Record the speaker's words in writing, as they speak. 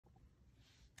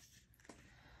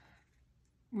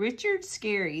Richard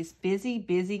Scarry's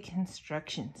busy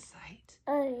construction site.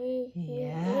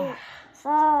 Yeah.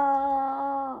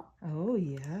 Oh,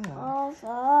 yeah.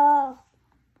 All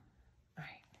right.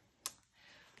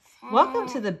 Welcome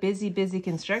to the busy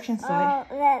construction site.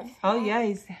 Oh,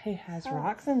 yeah, he has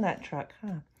rocks in that truck,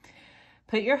 huh?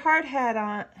 Put your hard hat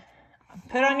on.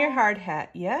 Put on your hard hat.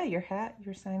 Yeah, your hat,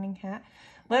 your signing hat.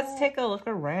 Let's take a look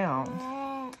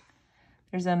around.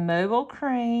 There's a mobile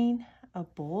crane, a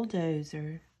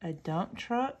bulldozer, a dump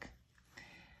truck,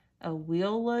 a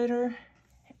wheel loader,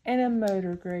 and a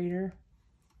motor grader.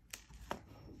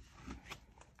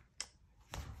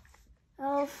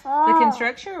 The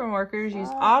construction workers use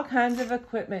all kinds of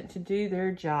equipment to do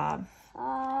their job.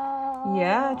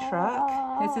 Yeah, a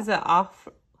truck. This is an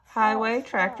off-highway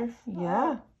tractor.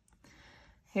 Yeah.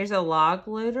 Here's a log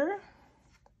loader,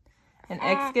 an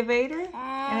excavator,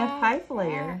 and a pipe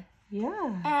layer.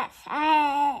 Yeah.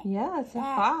 Yeah, it's a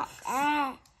fox.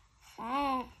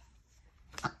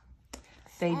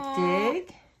 They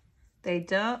dig, they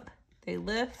dump, they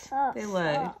lift, they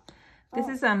load. This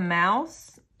is a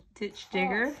mouse ditch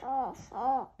digger.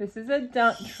 This is a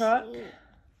dump truck.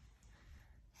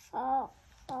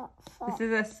 This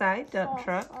is a side dump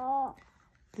truck.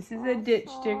 This is a ditch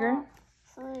digger.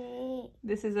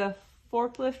 This is a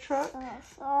forklift truck.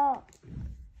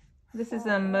 This is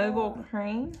a mobile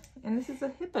crane. And this is a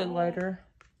hippo loader.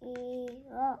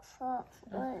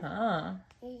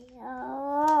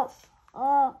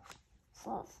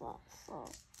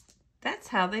 That's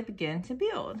how they begin to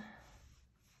build.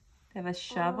 They have a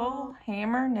shovel,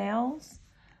 hammer, nails,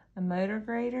 a motor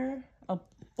grader, a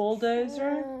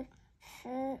bulldozer,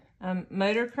 a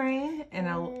motor crane, and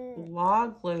a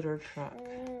log loader truck.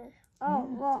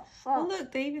 Oh,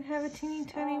 look, they even have a teeny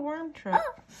tiny worm truck.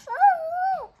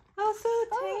 Oh, so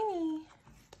tiny.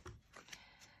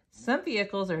 Some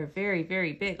vehicles are very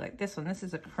big, like this one. This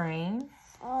is a crane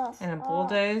and a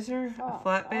bulldozer, a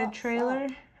flatbed trailer.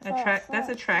 That's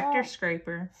a tractor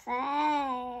scraper.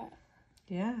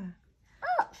 Yeah.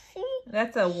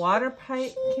 That's a water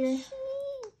pipe here.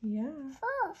 Yeah.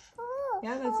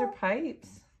 Yeah, those are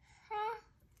pipes.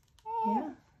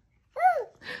 Yeah.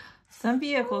 Some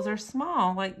vehicles are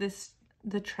small, like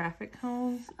the traffic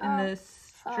cones and the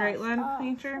straight line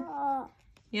painter.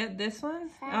 Yep, this one.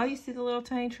 Oh, you see the little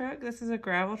tiny truck? This is a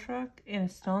gravel truck and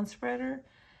a stone spreader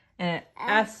and an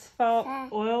asphalt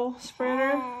oil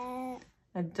spreader,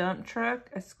 a dump truck,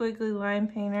 a squiggly line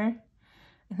painter,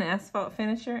 an asphalt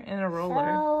finisher, and a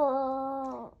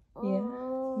roller.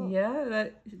 Yeah,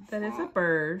 that is a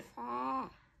bird.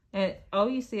 And oh,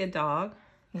 you see a dog.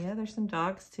 Yeah, there's some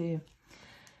dogs too.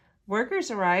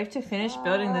 Workers arrive to finish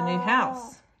building the new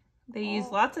house. They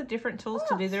use lots of different tools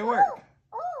to do their work.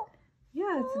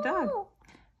 Yeah, it's a dog.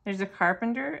 There's a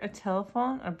carpenter, a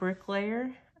telephone, a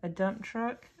bricklayer, a dump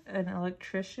truck, an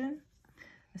electrician,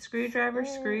 a screwdriver,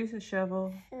 screws, a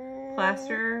shovel,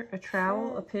 plasterer, a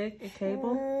trowel, a pick, a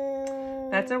cable.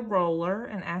 That's a roller,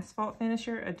 an asphalt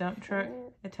finisher, a dump truck,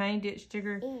 a tiny ditch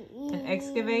digger, an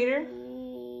excavator.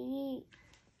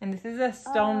 And this is a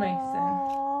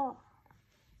stonemason.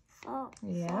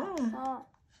 Yeah.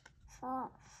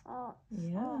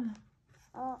 Yeah.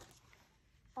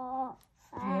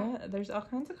 Yeah, there's all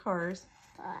kinds of cars.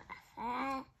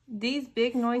 These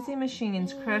big noisy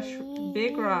machines crush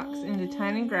big rocks into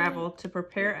tiny gravel to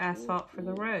prepare asphalt for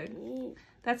the road.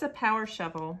 That's a power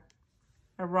shovel,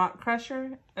 a rock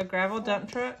crusher, a gravel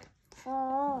dump truck.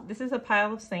 This is a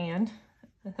pile of sand,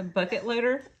 a bucket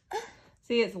loader.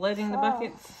 See, it's loading the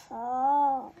buckets.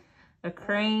 A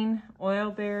crane,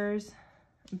 oil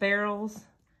barrels,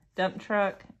 dump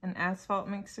truck, an asphalt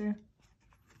mixer.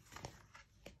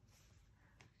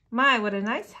 My, what a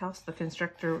nice house the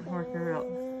constructor worker built.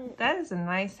 That is a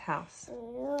nice house.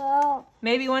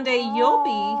 Maybe one day you'll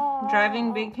be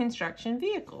driving big construction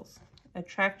vehicles. A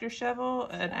tractor shovel,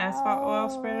 an asphalt oil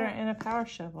spreader, and a power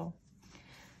shovel.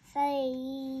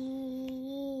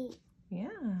 Yeah.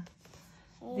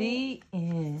 The end.